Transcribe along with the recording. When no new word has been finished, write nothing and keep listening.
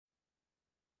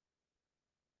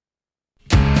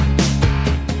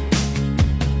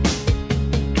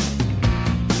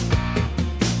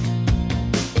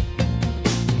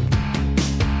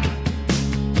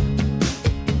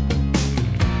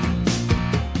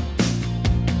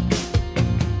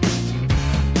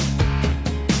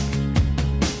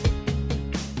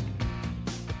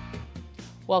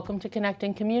Welcome to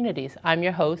Connecting Communities. I'm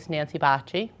your host, Nancy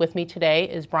Bacci. With me today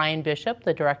is Bryan Bishop,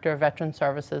 the Director of Veteran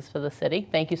Services for the city.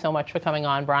 Thank you so much for coming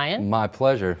on, Bryan. My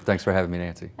pleasure. Thanks for having me,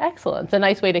 Nancy. Excellent. It's a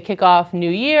nice way to kick off New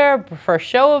Year, first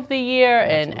show of the year,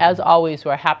 Absolutely. and as always,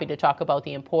 we're happy to talk about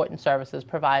the important services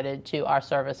provided to our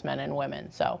servicemen and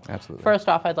women. So, Absolutely. First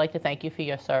off, I'd like to thank you for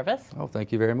your service. Oh,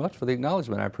 thank you very much for the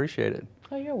acknowledgement. I appreciate it.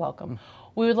 Oh, you're welcome.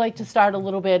 We would like to start a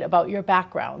little bit about your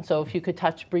background. So if you could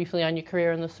touch briefly on your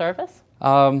career in the service.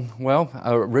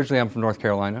 Originally I'm from North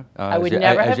Carolina. I would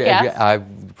never have guessed. I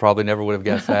probably never would have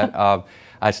guessed that.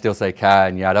 I still say Kai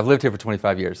and Yad. I've lived here for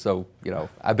 25 years, so,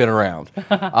 I've been around.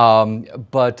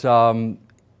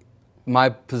 My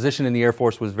position in the Air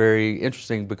Force was very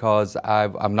interesting because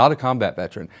I'm not a combat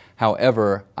veteran.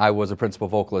 However, I was a principal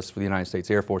vocalist for the United States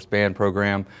Air Force band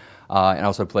program and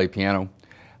also played piano.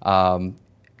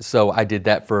 So I did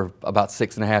that for about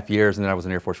 6.5 years, and then I was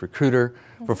an Air Force recruiter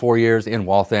for 4 years in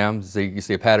Waltham. So you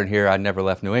see a pattern here. I never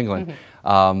left New England.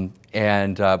 When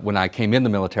I came in the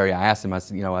military, I asked him,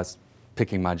 I was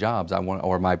picking my jobs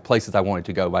or my places I wanted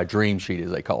to go, my dream sheet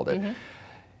as they called it.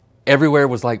 Everywhere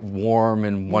was like warm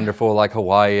and wonderful, like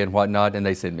Hawaii and whatnot, and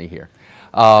they sent me here.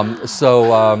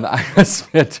 I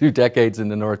spent 2 decades in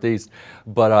the Northeast,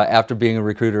 but after being a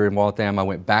recruiter in Waltham, I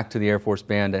went back to the Air Force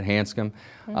Band at Hanscom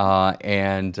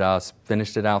and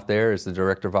finished it out there as the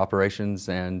Director of Operations,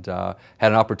 and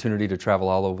had an opportunity to travel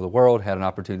all over the world, had an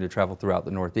opportunity to travel throughout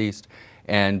the Northeast,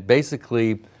 and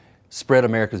basically spread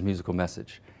America's musical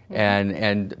message.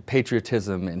 And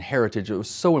patriotism and heritage, it was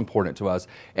so important to us.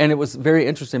 And it was very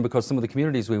interesting because some of the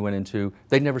communities we went into,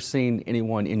 they'd never seen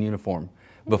anyone in uniform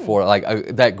before, like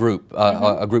that group,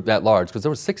 a group that large, because there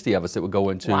were 60 of us that would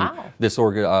go into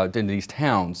into these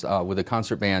towns with a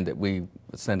concert band that we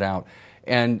sent out.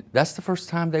 And that's the first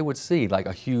time they would see like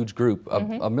a huge group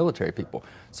of military people.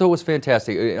 So it was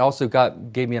fantastic. It also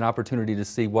gave me an opportunity to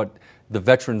see what the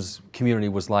veterans community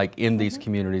was like in these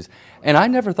communities. And I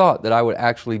never thought that I would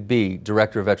actually be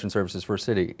Director of Veteran Services for a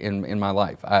city in my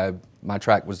life. My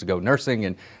track was to go nursing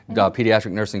and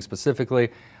pediatric nursing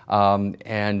specifically. And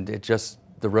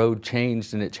the road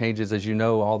changed, and it changes, as you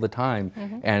know, all the time.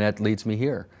 And that leads me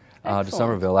here. To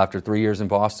Somerville after 3 years in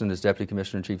Boston as Deputy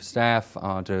Commissioner and Chief of Staff,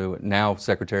 to now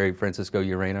Secretary Francisco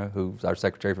Urena, who's our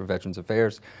Secretary for Veterans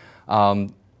Affairs.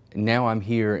 Now I'm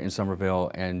here in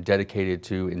Somerville and dedicated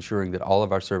to ensuring that all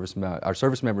of our service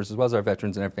members, as well as our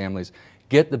veterans and their families,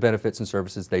 get the benefits and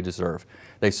services they deserve.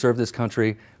 They serve this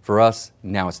country for us.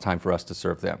 Now it's time for us to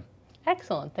serve them.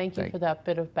 Excellent. Thank you for that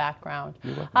bit of background.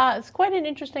 It's quite an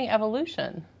interesting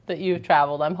evolution that you've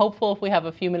traveled. I'm hopeful if we have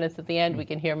a few minutes at the end, we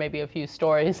can hear maybe a few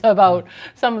stories about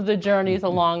some of the journeys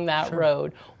along that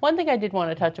road. One thing I did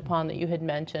want to touch upon that you had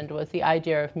mentioned was the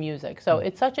idea of music. So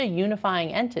it's such a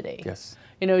unifying entity. Yes.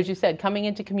 As you said, coming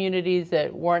into communities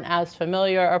that weren't as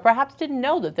familiar or perhaps didn't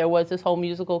know that there was this whole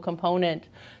musical component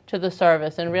to the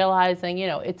service, and realizing,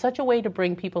 it's such a way to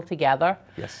bring people together.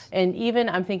 Yes. And even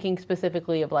I'm thinking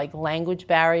specifically of like language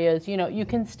barriers, you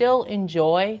can still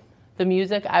enjoy the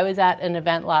music. I was at an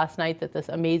event last night that this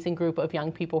amazing group of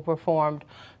young people performed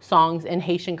songs in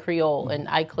Haitian Creole, and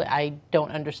I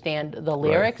don't understand the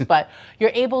lyrics, but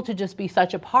you're able to just be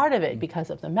such a part of it because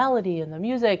of the melody and the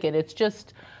music, and it's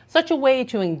just such a way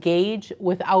to engage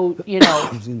without,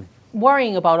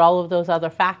 worrying about all of those other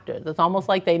factors. It's almost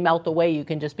like they melt away. You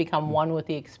can just become one with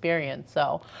the experience.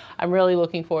 So I'm really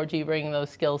looking forward to you bringing those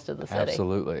skills to the city.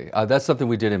 Absolutely. That's something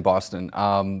we did in Boston.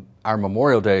 Our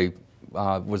Memorial Day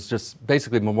was just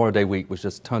basically Memorial Day week was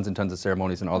just tons and tons of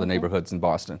ceremonies in all the neighborhoods in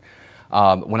Boston.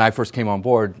 When I first came on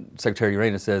board, Secretary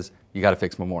Urena says, you got to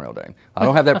fix Memorial Day. I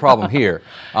don't have that problem here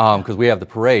because we have the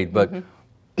parade, but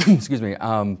excuse me,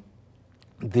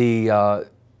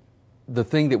 the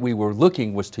thing that we were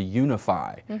looking was to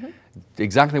unify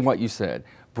exactly what you said,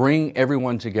 bring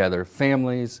everyone together,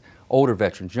 families, older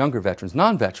veterans, younger veterans,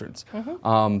 non-veterans,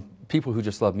 people who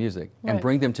just love music, and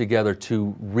bring them together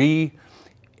to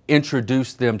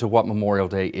reintroduce them to what Memorial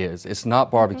Day is. It's not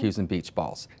barbecues and beach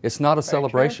balls. It's not a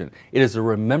celebration. It is a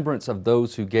remembrance of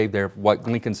those who gave what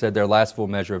Lincoln said, their last full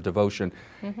measure of devotion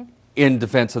in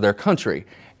defense of their country.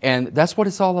 And that's what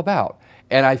it's all about.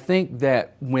 And I think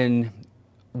that when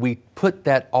we put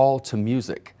that all to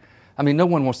music, I mean, no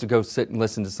one wants to go sit and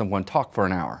listen to someone talk for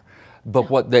an hour. But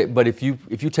but if you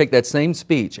take that same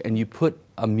speech and you put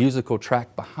a musical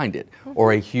track behind it,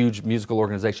 or a huge musical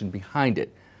organization behind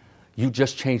it, you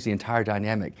just change the entire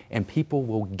dynamic, and people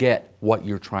will get what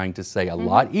you're trying to say a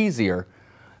lot easier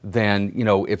than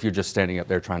if you're just standing up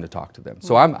there trying to talk to them.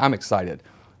 So I'm excited.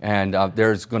 And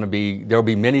there'll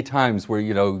be many times where,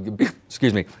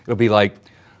 excuse me, it'll be like,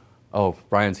 oh,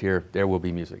 Bryan's here, there will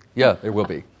be music. Yeah, there will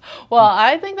be. Well,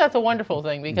 I think that's a wonderful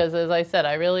thing because, as I said,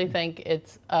 I really think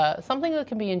it's something that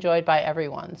can be enjoyed by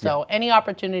everyone. So any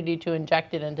opportunity to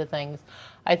inject it into things,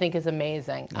 I think, is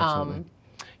amazing.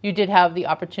 You did have the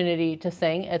opportunity to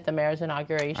sing at the mayor's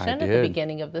inauguration at the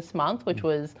beginning of this month, which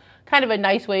was kind of a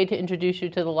nice way to introduce you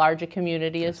to the larger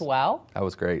community as well. That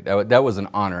was great. That was an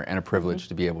honor and a privilege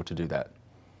to be able to do that.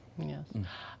 Yes.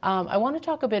 I want to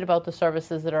talk a bit about the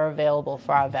services that are available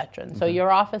for our veterans. So your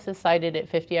office is sited at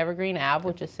 50 Evergreen Ave,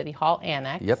 which is City Hall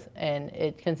Annex. Yep. And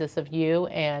it consists of you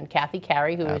and Kathy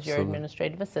Carey, who is your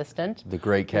administrative assistant. The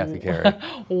great Kathy Carey.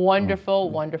 Wonderful,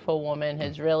 wonderful woman,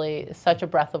 has really such a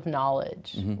breadth of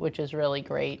knowledge, which is really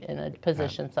great in a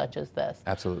position such as this.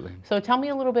 Absolutely. So tell me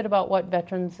a little bit about what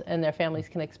veterans and their families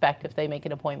can expect if they make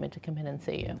an appointment to come in and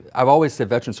see you. I've always said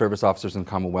veteran service officers in the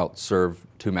Commonwealth serve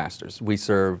two masters. We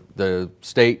serve the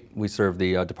state, we serve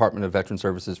the Department of Veteran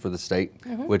Services for the state,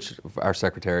 which our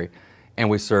secretary, and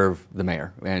we serve the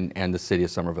mayor and the city of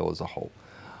Somerville as a whole.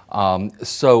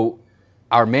 So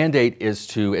our mandate is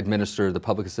to administer the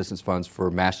public assistance funds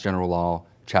for Mass General Law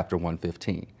Chapter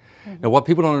 115. Now what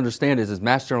people don't understand is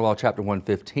Mass General Law Chapter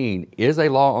 115 is a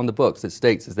law on the books that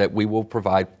states is that we will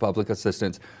provide public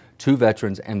assistance to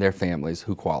veterans and their families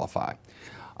who qualify.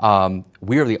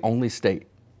 We are the only state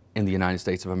in the United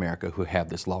States of America who have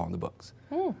this law on the books.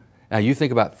 Now you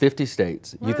think about 50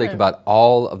 states, you think about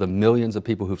all of the millions of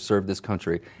people who've served this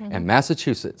country, and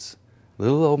Massachusetts,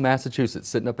 little old Massachusetts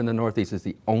sitting up in the Northeast, is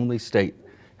the only state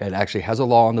that actually has a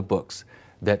law on the books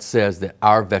that says that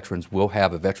our veterans will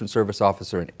have a veteran service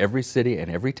officer in every city and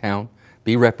every town,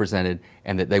 be represented,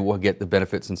 and that they will get the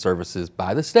benefits and services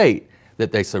by the state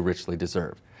that they so richly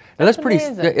deserve. Now that's pretty,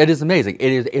 it is amazing.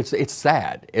 It's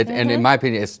sad. And in my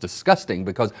opinion, it's disgusting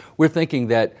because we're thinking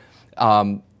that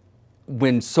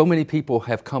when so many people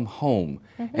have come home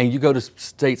and you go to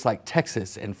states like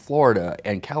Texas and Florida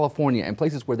and California and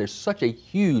places where there's such a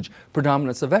huge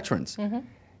predominance of veterans,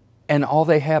 and all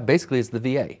they have basically is the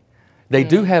VA. They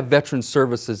do have veteran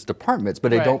services departments,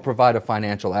 but they don't provide a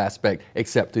financial aspect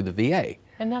except through the VA.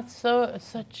 And that's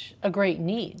such a great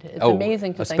need. It's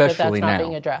amazing to think that that's not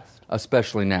being addressed.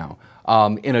 Especially now.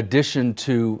 In addition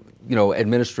to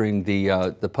administering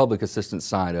the public assistance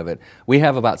side of it, we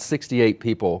have about 68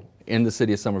 people in the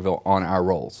city of Somerville on our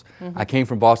rolls. I came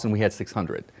from Boston, we had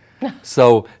 600.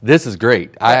 So this is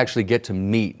great. I actually get to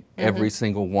meet every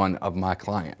single one of my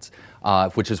clients,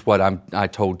 which is what I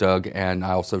told Doug, and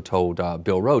I also told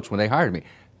Bill Roach when they hired me.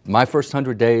 My first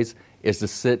 100 days is to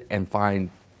sit and find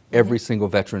every single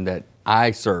veteran that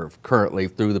I serve currently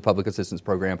through the public assistance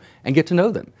program and get to know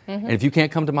them. And if you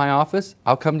can't come to my office,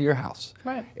 I'll come to your house.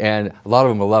 And a lot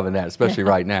of them are loving that, especially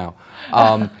right now.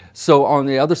 So on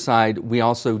the other side, we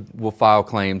also will file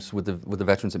claims with the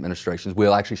Veterans Administrations.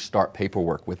 We'll actually start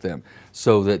paperwork with them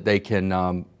so that they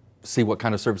can see what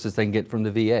kind of services they can get from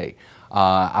the VA.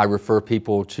 I refer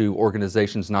people to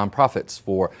organizations, nonprofits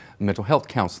for mental health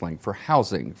counseling, for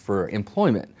housing, for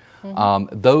employment.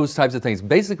 Those types of things.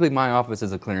 Basically, my office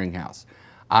is a clearinghouse.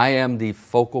 I am the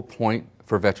focal point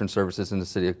for veteran services in the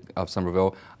city of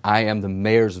Somerville. I am the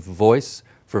mayor's voice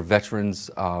for veterans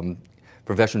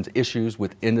issues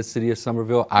within the city of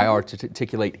Somerville. I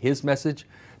articulate his message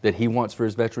that he wants for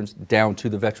his veterans down to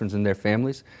the veterans and their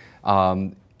families,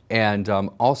 and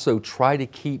also try to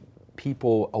keep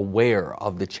people aware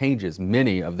of the changes,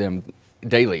 many of them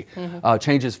daily,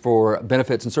 changes for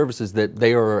benefits and services that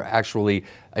they are actually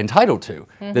entitled to,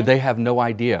 that they have no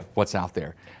idea what's out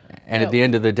there. And at the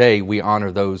end of the day, we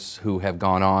honor those who have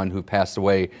gone on, who passed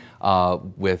away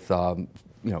with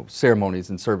ceremonies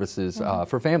and services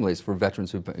for families, for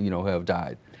veterans who have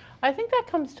died. I think that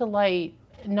comes to light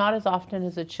not as often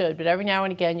as it should, but every now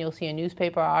and again you'll see a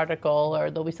newspaper article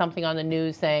or there'll be something on the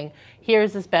news saying,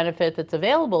 here's this benefit that's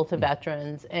available to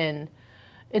veterans, and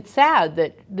it's sad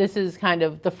that this is kind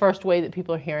of the first way that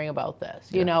people are hearing about this,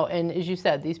 you know, and as you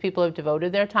said, these people have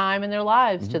devoted their time and their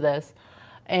lives to this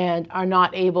and are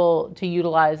not able to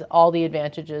utilize all the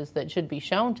advantages that should be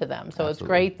shown to them. So it's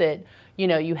great that,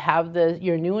 you have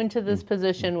you're new into this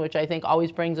position, which I think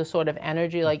always brings a sort of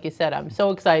energy. Like you said, I'm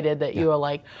so excited that you are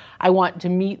like, I want to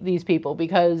meet these people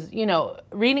because,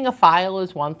 reading a file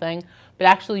is one thing, but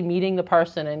actually meeting the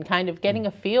person and kind of getting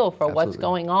a feel for what's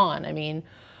going on. I mean,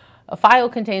 a file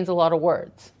contains a lot of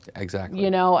words. Exactly.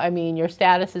 Your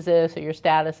status is this or your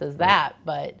status is that,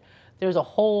 but there's a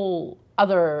whole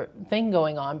other thing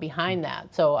going on behind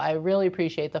that. So I really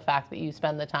appreciate the fact that you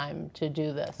spend the time to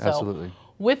do this. Absolutely. So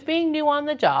with being new on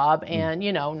the job and,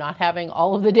 not having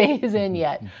all of the days in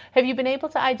yet, have you been able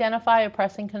to identify a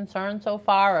pressing concern so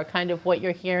far or kind of what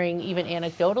you're hearing even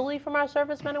anecdotally from our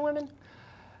servicemen and women?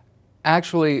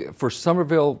 Actually, for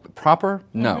Somerville proper,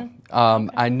 no.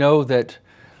 I know that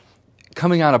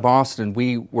coming out of Boston,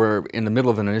 we were in the middle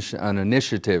of an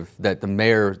initiative that the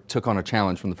mayor took on a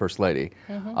challenge from the First Lady.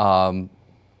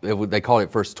 They call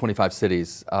it First 25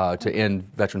 Cities to end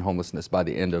veteran homelessness by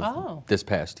the end of this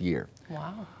past year.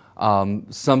 Wow.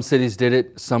 Some cities did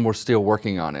it, some were still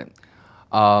working on it.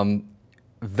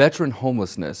 Veteran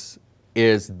homelessness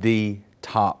is the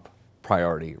top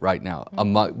priority right now,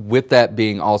 with that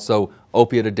being also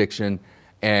opiate addiction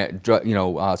and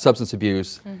substance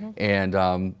abuse and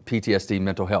PTSD,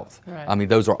 mental health. Right. I mean,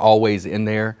 those are always in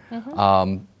there.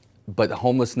 But the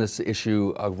homelessness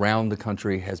issue around the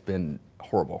country has been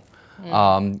horrible.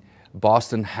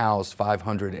 Boston housed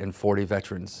 540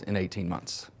 veterans in 18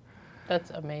 months. That's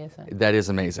amazing. That is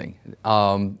amazing.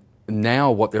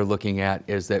 Now what they're looking at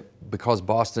is that because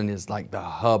Boston is like the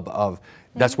hub of,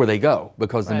 that's where they go,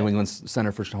 because the New England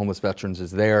Center for Homeless Veterans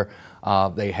is there.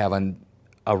 They have a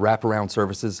wraparound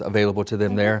services available to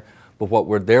them there. But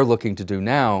what they're looking to do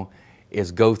now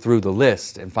is go through the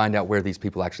list and find out where these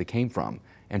people actually came from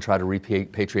and try to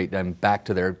repatriate them back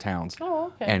to their towns.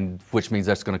 And which means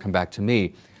that's going to come back to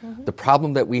me. The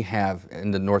problem that we have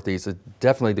in the Northeast,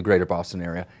 definitely the greater Boston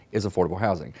area, is affordable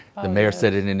housing. The mayor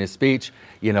said it in his speech.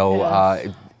 You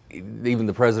know, even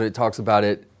the president talks about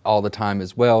it all the time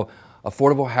as well.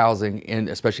 Affordable housing,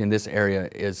 especially in this area,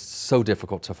 is so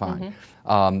difficult to find.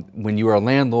 When you are a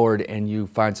landlord and you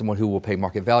find someone who will pay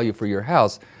market value for your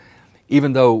house,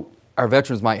 even though our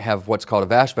veterans might have what's called a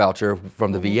VASH voucher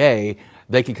from the VA,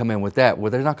 they can come in with that.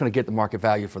 Well, they're not going to get the market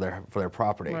value for their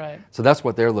property. So that's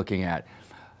what they're looking at.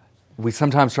 We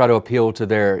sometimes try to appeal to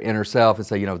their inner self and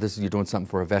say, you know, you're doing something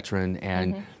for a veteran,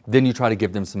 and then you try to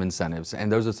give them some incentives.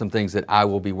 And those are some things that I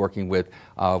will be working with,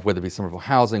 whether it be Somerville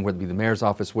Housing, whether it be the mayor's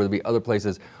office, whether it be other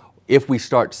places. If we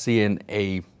start seeing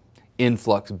a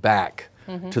influx back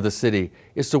to the city,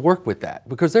 is to work with that,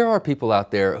 because there are people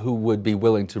out there who would be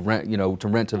willing to rent,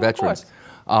 to veterans.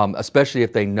 Especially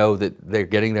if they know that they're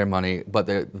getting their money, but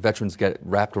the veterans get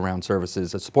wrapped around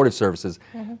services, supportive services,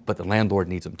 but the landlord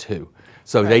needs them too.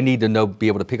 So they need to be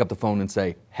able to pick up the phone and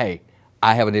say, hey,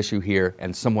 I have an issue here,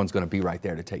 and someone's going to be right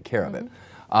there to take care of it.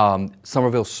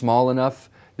 Somerville's small enough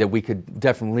that we could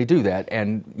definitely do that,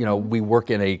 and we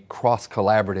work in a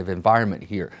cross-collaborative environment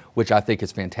here, which I think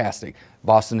is fantastic.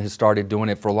 Boston has started doing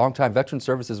it for a long time. Veteran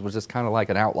Services was just kind of like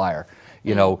an outlier,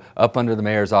 up under the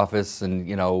mayor's office,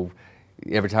 and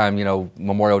every time,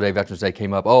 Memorial Day, Veterans Day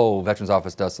came up, Veterans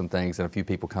Office does some things, and a few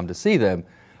people come to see them.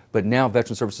 But now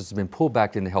Veteran Services has been pulled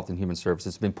back into Health and Human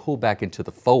Services. It's been pulled back into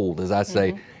the fold, as I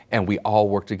say, and we all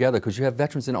work together, because you have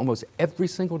veterans in almost every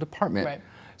single department.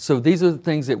 So these are the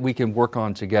things that we can work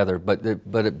on together. But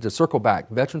to circle back,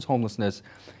 veterans homelessness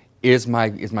is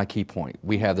my key point.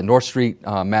 We have the North Street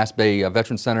Mass Bay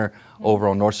Veteran Center over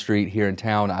on North Street here in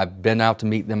town. I've been out to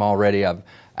meet them already. I'm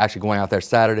actually going out there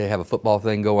Saturday, have a football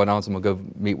thing going on, so I'm going to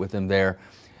go meet with them there.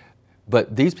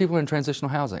 But these people are in transitional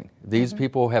housing. These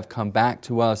people have come back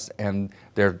to us, and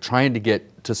they're trying to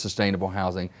get to sustainable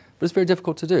housing, but it's very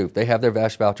difficult to do. They have their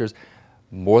VASH vouchers.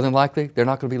 More than likely, they're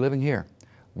not going to be living here.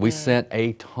 We sent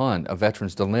a ton of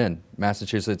veterans to Lynn,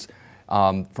 Massachusetts,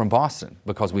 from Boston,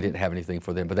 because we didn't have anything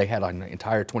for them, but they had an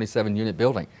entire 27-unit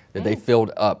building that they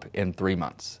filled up in 3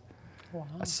 months. Wow.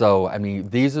 So, I mean,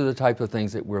 these are the type of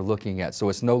things that we're looking at. So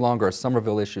it's no longer a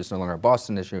Somerville issue, it's no longer a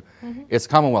Boston issue, it's a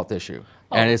Commonwealth issue,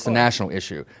 and it's a national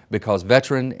issue, because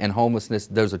veteran and homelessness,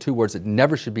 those are two words that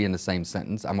never should be in the same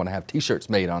sentence. I'm going to have t-shirts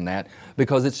made on that,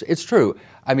 because it's true.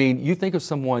 I mean, you think of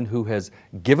someone who has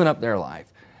given up their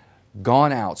life,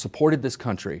 gone out, supported this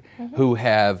country, who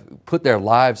have put their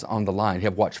lives on the line,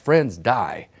 have watched friends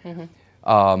die,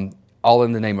 all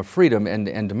in the name of freedom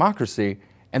and democracy,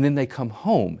 and then they come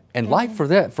home, and life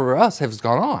for us has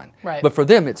gone on, but for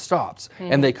them it stops,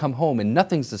 and they come home and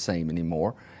nothing's the same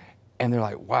anymore, and they're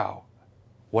like, wow,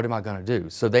 what am I going to do?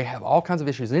 So they have all kinds of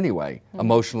issues anyway,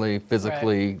 emotionally,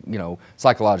 physically,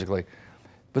 psychologically.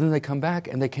 But then they come back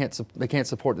and they can't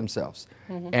support themselves.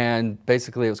 And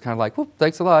basically it was kind of like, well,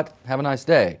 thanks a lot, have a nice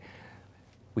day.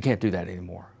 We can't do that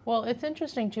anymore. Well, it's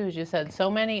interesting too, as you said, so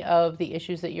many of the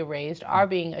issues that you raised are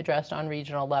being addressed on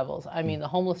regional levels. I mean, the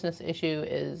homelessness issue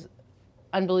is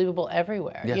unbelievable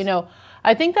everywhere. Yes.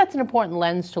 I think that's an important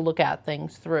lens to look at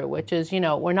things through, which is,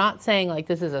 we're not saying like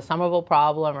this is a Somerville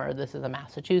problem or this is a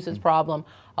Massachusetts problem.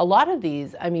 A lot of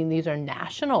these, I mean, these are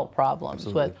national problems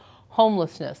with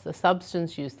homelessness, the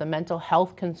substance use, the mental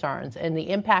health concerns, and the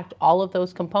impact all of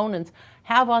those components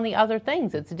have on the other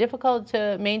things. It's difficult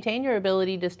to maintain your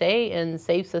ability to stay in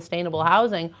safe, sustainable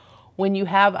housing when you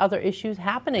have other issues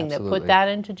happening that put that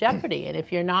into jeopardy. And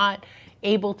if you're not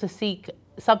able to seek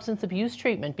substance abuse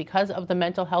treatment because of the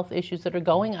mental health issues that are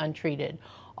going untreated.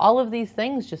 All of these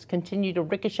things just continue to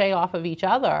ricochet off of each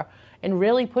other and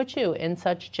really put you in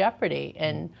such jeopardy.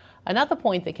 And another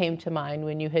point that came to mind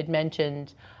when you had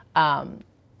mentioned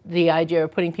the idea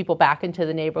of putting people back into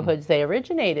the neighborhoods they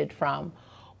originated from,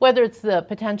 whether it's the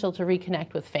potential to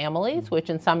reconnect with families,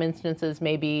 which in some instances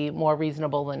may be more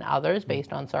reasonable than others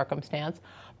based on circumstance,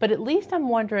 but at least I'm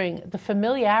wondering the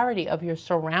familiarity of your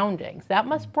surroundings. That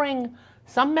must bring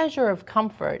some measure of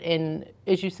comfort in,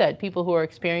 as you said, people who are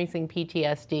experiencing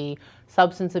PTSD,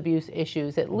 substance abuse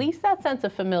issues. At least that sense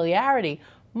of familiarity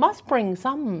must bring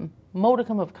some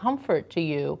modicum of comfort to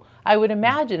you, I would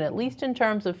imagine, at least in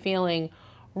terms of feeling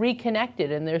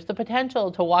reconnected. And there's the potential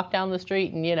to walk down the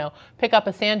street and, you know, pick up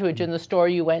a sandwich in the store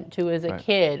you went to as a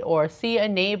kid, or see a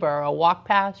neighbor, or walk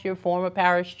past your former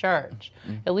parish church.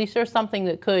 At least there's something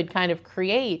that could kind of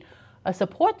create a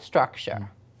support structure,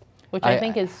 which I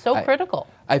think is so critical.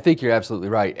 I think you're absolutely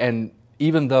right. And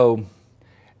even though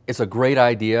it's a great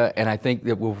idea, and I think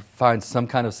that we'll find some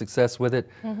kind of success with it,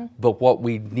 but what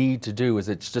we need to do is,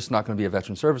 it's just not going to be a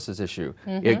veteran services issue.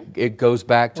 It goes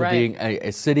back to being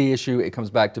a city issue. It comes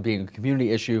back to being a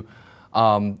community issue.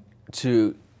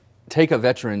 To take a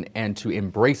veteran and to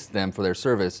embrace them for their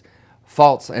service,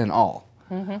 faults and all.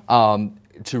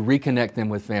 To reconnect them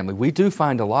with family. We do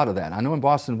find a lot of that. I know in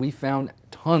Boston we found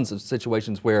tons of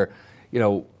situations where, you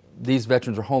know, these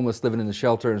veterans are homeless, living in the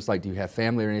shelter, and it's like, do you have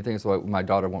family or anything? So like, my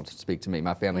daughter won't speak to me.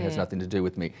 My family has nothing to do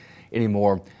with me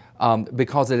anymore,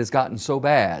 because it has gotten so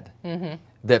bad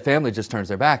that family just turns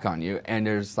their back on you, and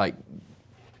there's like,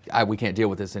 we can't deal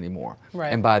with this anymore.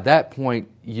 And by that point,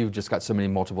 you've just got so many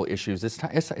multiple issues.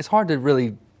 It's hard to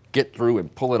really get through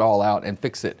and pull it all out and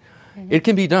fix it. It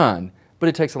can be done, but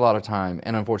it takes a lot of time,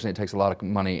 and unfortunately, it takes a lot of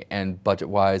money, and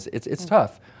budget-wise, it's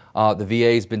tough. The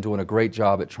VA's been doing a great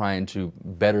job at trying to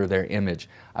better their image.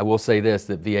 I will say this,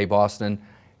 that VA Boston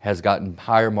has gotten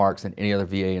higher marks than any other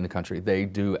VA in the country. They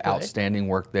do outstanding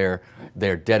work there.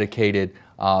 They're dedicated.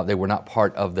 They were not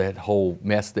part of that whole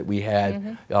mess that we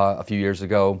had a few years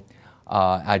ago.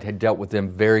 I had dealt with them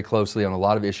very closely on a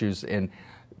lot of issues, and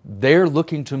they're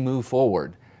looking to move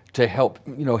forward to help,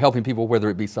 you know, helping people, whether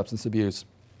it be substance abuse.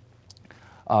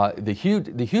 The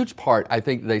huge part I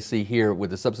think they see here with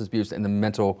the substance abuse and the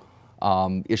mental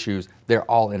issues, they're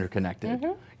all interconnected.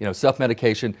 You know,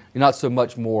 self-medication, you're not so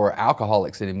much more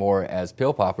alcoholics anymore as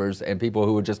pill poppers and people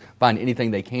who would just find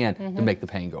anything they can to make the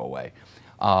pain go away.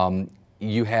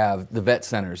 You have the vet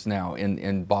centers now.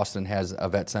 In Boston has a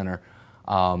vet center,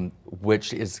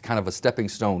 which is kind of a stepping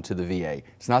stone to the VA.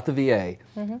 It's not the VA,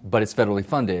 but it's federally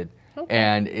funded.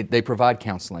 And they provide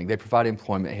counseling, they provide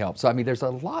employment help. So, I mean, there's a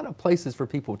lot of places for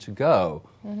people to go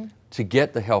to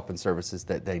get the help and services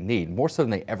that they need, more so than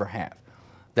they ever have.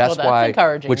 That's why,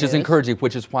 encouraging which is news. encouraging,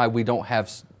 which is why we don't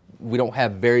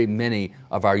have very many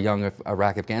of our young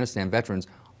Iraq, Afghanistan veterans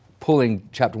pulling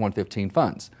Chapter 115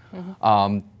 funds,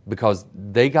 because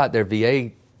they got their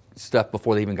VA stuff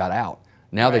before they even got out.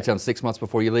 Now they tell them 6 months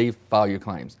before you leave, file your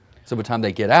claims. So by the time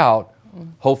they get out,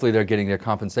 hopefully they're getting their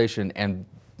compensation, and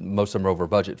most of them are over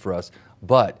budget for us.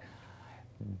 But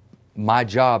my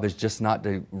job is just not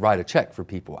to write a check for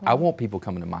people. I want people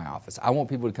coming to my office. I want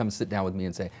people to come and sit down with me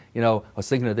and say, you know, I was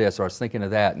thinking of this, or I was thinking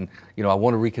of that, and, you know, I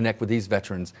want to reconnect with these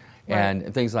veterans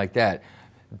and things like that.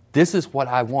 This is what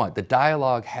I want. The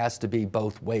dialogue has to be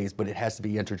both ways, but it has to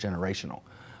be intergenerational.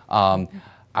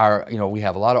 We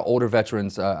have a lot of older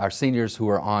veterans, our seniors who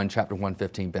are on Chapter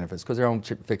 115 benefits because they're on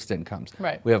fixed incomes.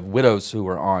 We have widows who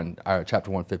are on our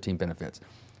Chapter 115 benefits.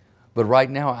 But right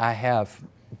now I have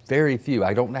very few,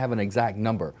 I don't have an exact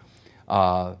number,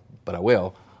 but I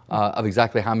will, of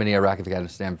exactly how many Iraq and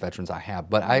Afghanistan veterans I have.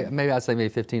 But I'd say maybe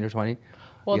 15 or 20.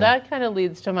 Well, that kind of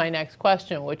leads to my next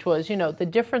question, which was, you know, the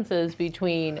differences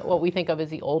between what we think of as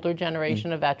the older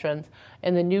generation of veterans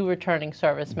and the new returning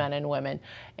servicemen and women,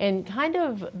 and kind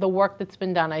of the work that's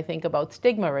been done, I think, about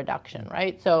stigma reduction,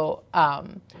 right? So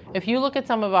if you look at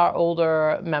some of our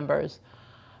older members,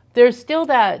 there's still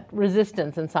that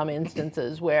resistance in some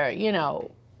instances where, you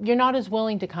know, you're not as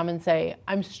willing to come and say,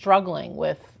 I'm struggling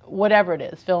with whatever it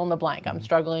is, fill in the blank. I'm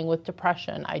struggling with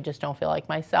depression. I just don't feel like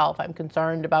myself. I'm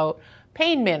concerned about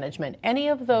pain management. Any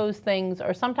of those things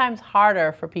are sometimes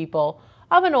harder for people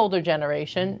of an older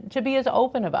generation to be as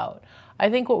open about. I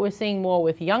think what we're seeing more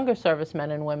with younger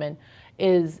servicemen and women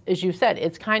is, as you said,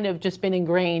 it's kind of just been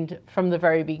ingrained from the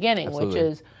very beginning, which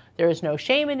is there is no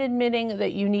shame in admitting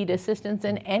that you need assistance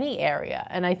in any area.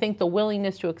 And I think the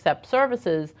willingness to accept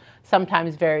services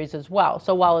sometimes varies as well.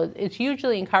 So while it's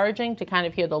hugely encouraging to kind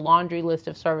of hear the laundry list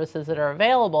of services that are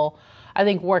available, I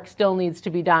think work still needs to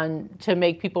be done to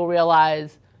make people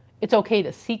realize it's okay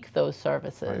to seek those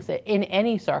services in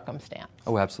any circumstance.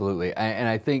 Oh, absolutely. And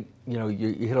I think, you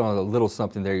hit on a little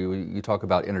something there. You talk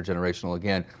about intergenerational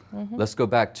again. Let's go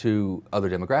back to other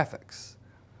demographics.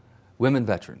 Women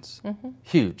veterans,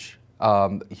 huge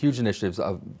initiatives.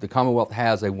 The Commonwealth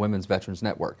has a women's veterans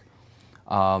network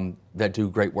that do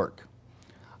great work.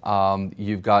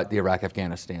 You've got the Iraq,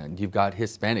 Afghanistan. You've got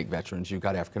Hispanic veterans. You've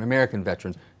got African American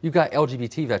veterans. You've got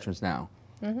LGBT veterans now,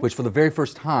 which for the very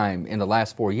first time in the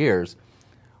last 4 years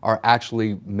are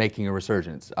actually making a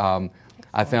resurgence.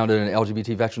 I founded an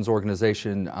LGBT veterans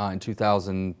organization in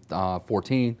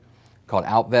 2014 called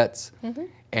OutVets.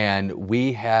 And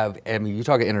we have, I mean, you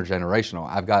talk intergenerational.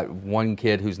 I've got one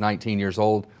kid who's 19 years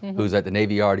old who's at the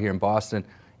Navy Yard here in Boston,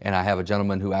 and I have a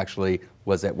gentleman who actually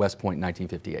was at West Point in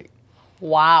 1958.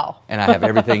 Wow. And I have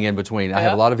everything in between. I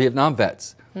have a lot of Vietnam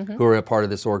vets who are a part of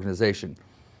this organization.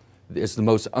 It's the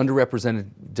most underrepresented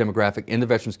demographic in the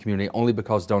veterans community only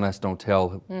because Don't Ask, Don't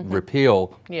Tell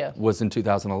repeal was in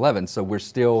 2011. So we're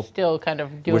still kind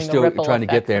of doing we're still the ripple trying to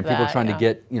get there, and people that, are trying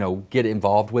to get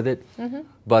involved with it.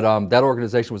 But that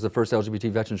organization was the first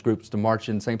LGBT veterans groups to march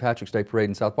in St. Patrick's Day Parade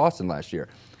in South Boston last year.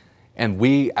 And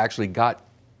we actually got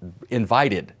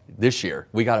invited this year.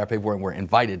 We got our paperwork and we're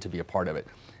invited to be a part of it.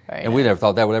 And we never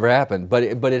thought that would ever happen, but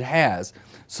it has.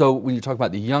 So when you talk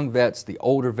about the young vets, the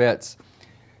older vets,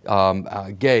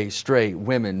 gay, straight,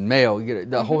 women, male,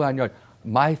 the whole 9 yards,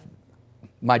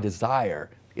 my desire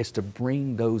is to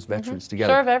bring those veterans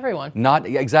together. Serve everyone. Not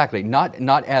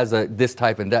as a this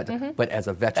type and that, but as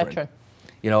a veteran.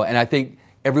 And I think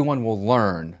everyone will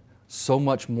learn so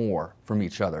much more from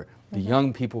each other. The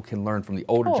young people can learn from the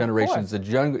older generations.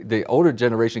 The older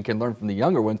generation can learn from the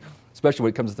younger ones, especially when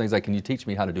it comes to things like, can you teach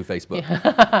me how to do Facebook?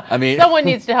 I mean, someone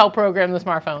needs to help program the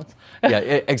smartphones.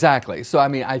 Exactly. So I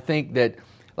mean, I think that,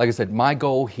 like I said, my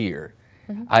goal here,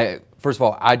 first of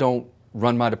all, I don't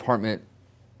run my department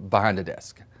behind a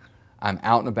desk. I'm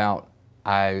out and about.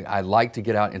 I like to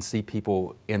get out and see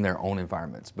people in their own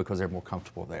environments because they're more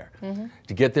comfortable there.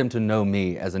 To get them to know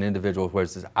me as an individual, where it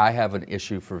says, I have an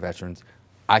issue for veterans,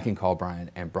 I can call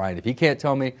Bryan, and Bryan, if he can't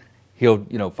tell me,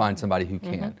 he'll find somebody who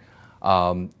can.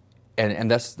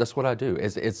 And that's what I do.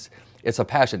 It's a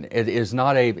passion. It's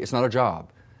not a job,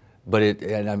 but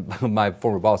my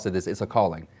former boss said this. It's a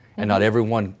calling, and not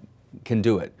everyone can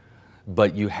do it.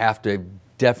 But you have to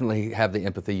definitely have the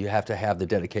empathy. You have to have the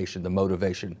dedication, the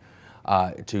motivation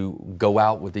to go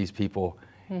out with these people,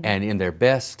 and in their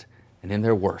best and in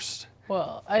their worst.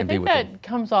 Well, I think that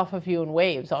comes off of you in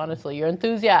waves, honestly. Your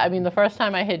enthusiasm. I mean, the first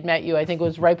time I had met you, I think it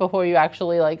was right before you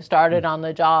actually started on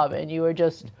the job, and you were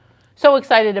just so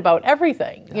excited about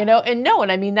everything, And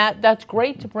I mean, that's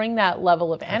great to bring that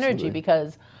level of energy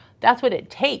because that's what it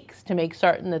takes to make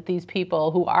certain that these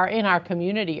people who are in our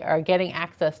community are getting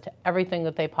access to everything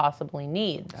that they possibly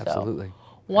need. Absolutely. So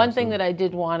one thing that I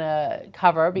did want to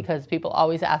cover, because people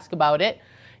always ask about it,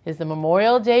 is the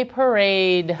Memorial Day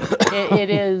Parade. It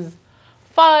is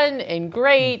fun and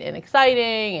great and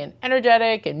exciting and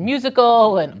energetic and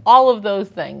musical and all of those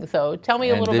things. So tell me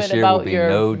a little bit about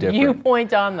your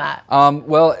viewpoint on that.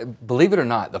 Well, believe it or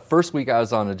not, the first week I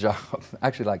was on the job,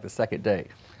 actually like the second day,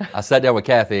 I sat down with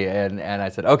Kathy and I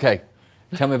said, okay,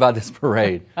 tell me about this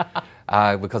parade.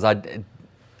 Because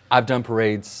I've done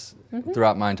parades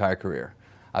throughout my entire career.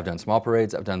 I've done small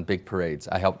parades, I've done big parades.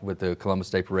 I helped with the Columbus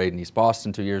Day Parade in East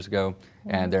Boston 2 years ago,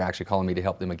 and they're actually calling me to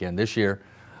help them again this year.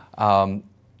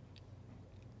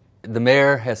 The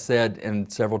mayor has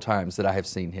said several times that I have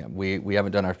seen him. We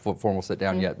haven't done our formal sit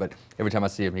down yet, but every time I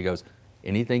see him, he goes,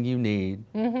 anything you need,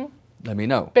 let me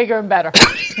know. Bigger and better.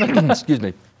 Excuse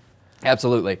me.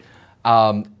 Absolutely.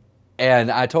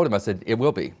 And I told him, I said, it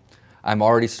will be. I'm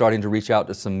already starting to reach out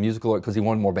to some musical, because he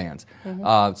wanted more bands,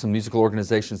 some musical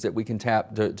organizations that we can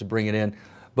tap to bring it in,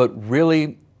 but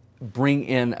really bring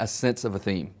in a sense of a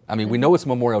theme. I mean, we know it's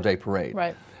Memorial Day Parade,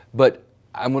 but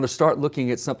I'm going to start looking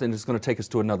at something that's going to take us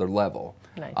to another level,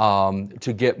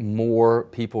 to get more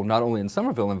people, not only in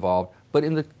Somerville involved, but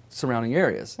in the surrounding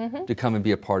areas to come and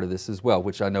be a part of this as well,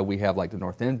 which I know we have, like the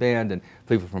North End Band and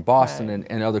people from Boston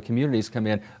and other communities come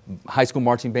in, high school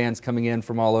marching bands coming in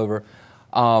from all over.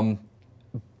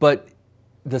 But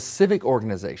the civic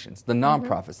organizations, the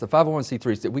nonprofits, the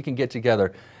 501c3s, that we can get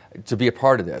together to be a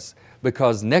part of this.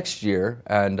 Because next year,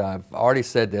 and I've already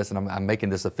said this, and I'm making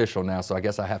this official now, so I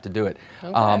guess I have to do it,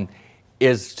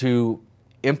 is to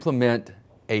implement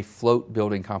a float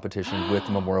building competition with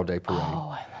the Memorial Day Parade. Oh,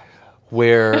 I love float.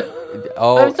 Where,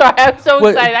 I'm sorry, I'm so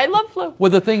excited. I love float.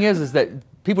 Well, the thing is that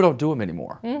people don't do them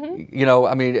anymore.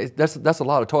 I mean, that's a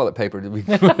lot of toilet paper to be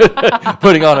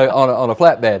putting on a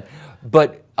flatbed.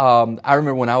 But I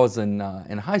remember when I was in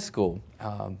high school,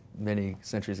 many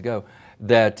centuries ago,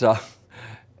 that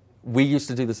we used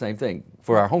to do the same thing.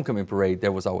 For our homecoming parade,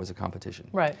 there was always a competition.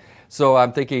 Right. So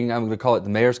I'm thinking I'm going to call it the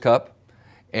Mayor's Cup,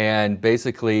 and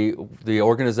basically the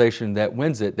organization that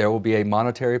wins it, there will be a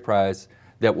monetary prize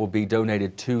that will be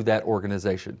donated to that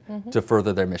organization to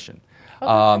further their mission.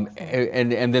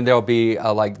 And then there'll be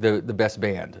like the best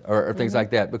band or things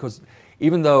like that, because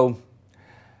even though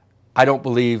I don't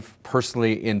believe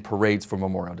personally in parades for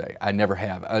Memorial Day, I never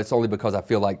have. It's only because I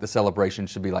feel like the celebration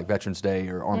should be like Veterans Day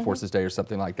or Armed Forces Day or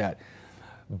something like that.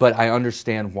 But I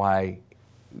understand why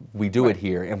we do it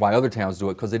here and why other towns do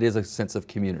it, because it is a sense of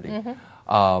community.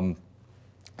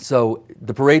 So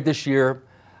the parade this year,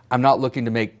 I'm not looking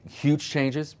to make huge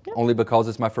changes, only because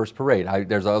it's my first parade.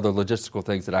 There's other logistical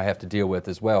things that I have to deal with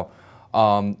as well.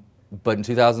 But in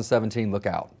 2017, look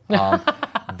out.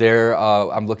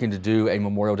 I'm looking to do a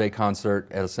Memorial Day concert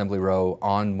at Assembly Row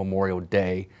on Memorial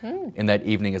Day, and that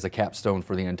evening is a capstone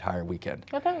for the entire weekend.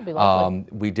 Oh, that would be lovely.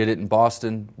 We did it in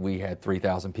Boston. We had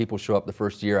 3,000 people show up the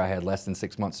first year. I had less than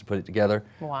 6 months to put it together.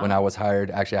 Wow. When I was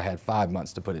hired, actually I had 5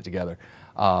 months to put it together.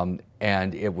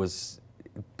 And it was,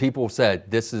 people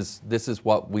said, this is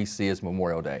what we see as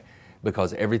Memorial Day.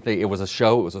 Because everything, it was a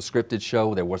show, it was a scripted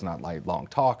show, there was not like long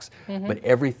talks, but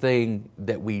everything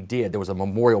that we did, there was a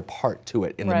memorial part to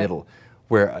it in the middle,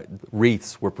 where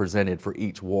wreaths were presented for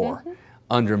each war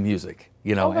under music,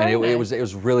 you know, and it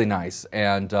was really nice,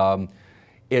 and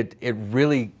it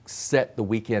really set the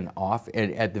weekend off,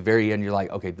 and at the very end you're like,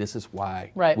 okay, this is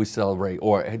why we celebrate,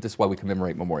 or this is why we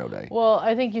commemorate Memorial Day. Well,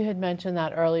 I think you had mentioned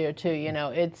that earlier too, you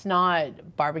know, it's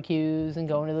not barbecues and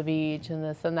going to the beach and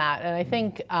this and that, and I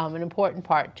think an important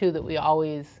part too that we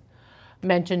always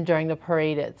mentioned during the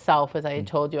parade itself, as I had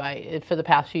told you, for the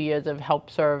past few years I've helped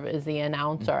serve as the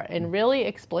announcer, and really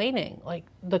explaining like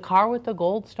the car with the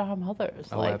gold star mothers.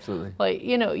 Oh, absolutely. Like,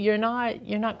 you know, you're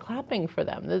not clapping for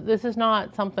them. This is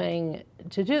not something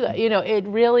to do that. You know, it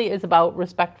really is about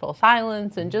respectful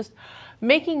silence and just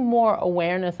making more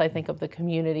awareness, I think, of the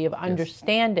community, of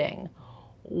understanding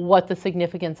what the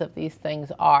significance of these things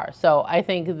are. So I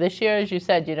think this year, as you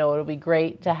said, you know, it'll be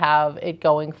great to have it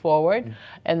going forward.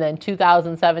 And then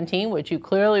 2017, which you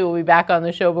clearly will be back on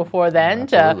the show before then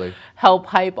to help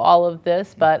hype all of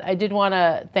this. But I did want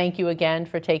to thank you again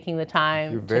for taking the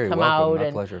time to come out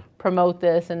and promote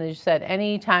this. And as you said,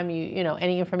 anytime you know,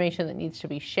 any information that needs to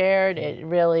be shared, it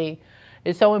really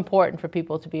is so important for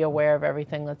people to be aware of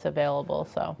everything that's available.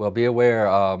 So, well, be aware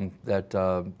that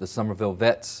the Somerville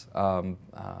Vets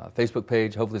Facebook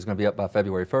page hopefully is going to be up by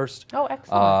February 1st. Oh,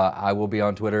 excellent. I will be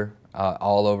on Twitter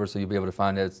all over, so you'll be able to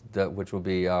find it, which will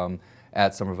be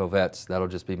at Somerville Vets. That'll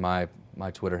just be my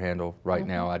Twitter handle right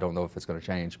now. I don't know if it's going to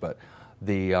change, but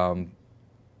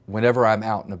whenever I'm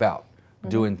out and about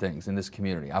doing things in this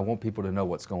community, I want people to know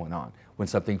what's going on. When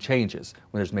something changes,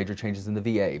 when there's major changes in the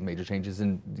VA, major changes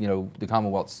in, you know, the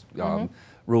Commonwealth's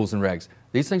rules and regs,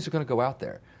 these things are going to go out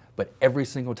there. But every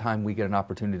single time we get an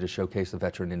opportunity to showcase a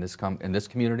veteran in this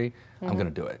community, I'm going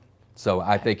to do it. So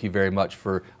I thank you very much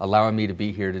for allowing me to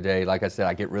be here today. Like I said,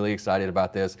 I get really excited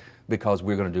about this because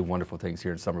we're going to do wonderful things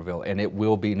here in Somerville, and it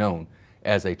will be known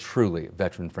as a truly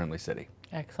veteran-friendly city.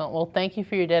 Excellent. Well, thank you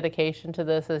for your dedication to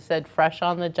this. As I said, fresh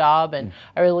on the job, and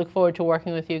I really look forward to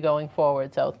working with you going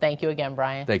forward. So thank you again,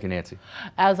 Bryan. Thank you, Nancy.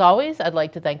 As always, I'd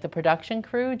like to thank the production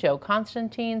crew, Joe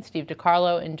Constantine, Steve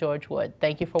DiCarlo, and George Wood.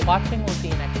 Thank you for watching. We'll see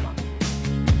you next month.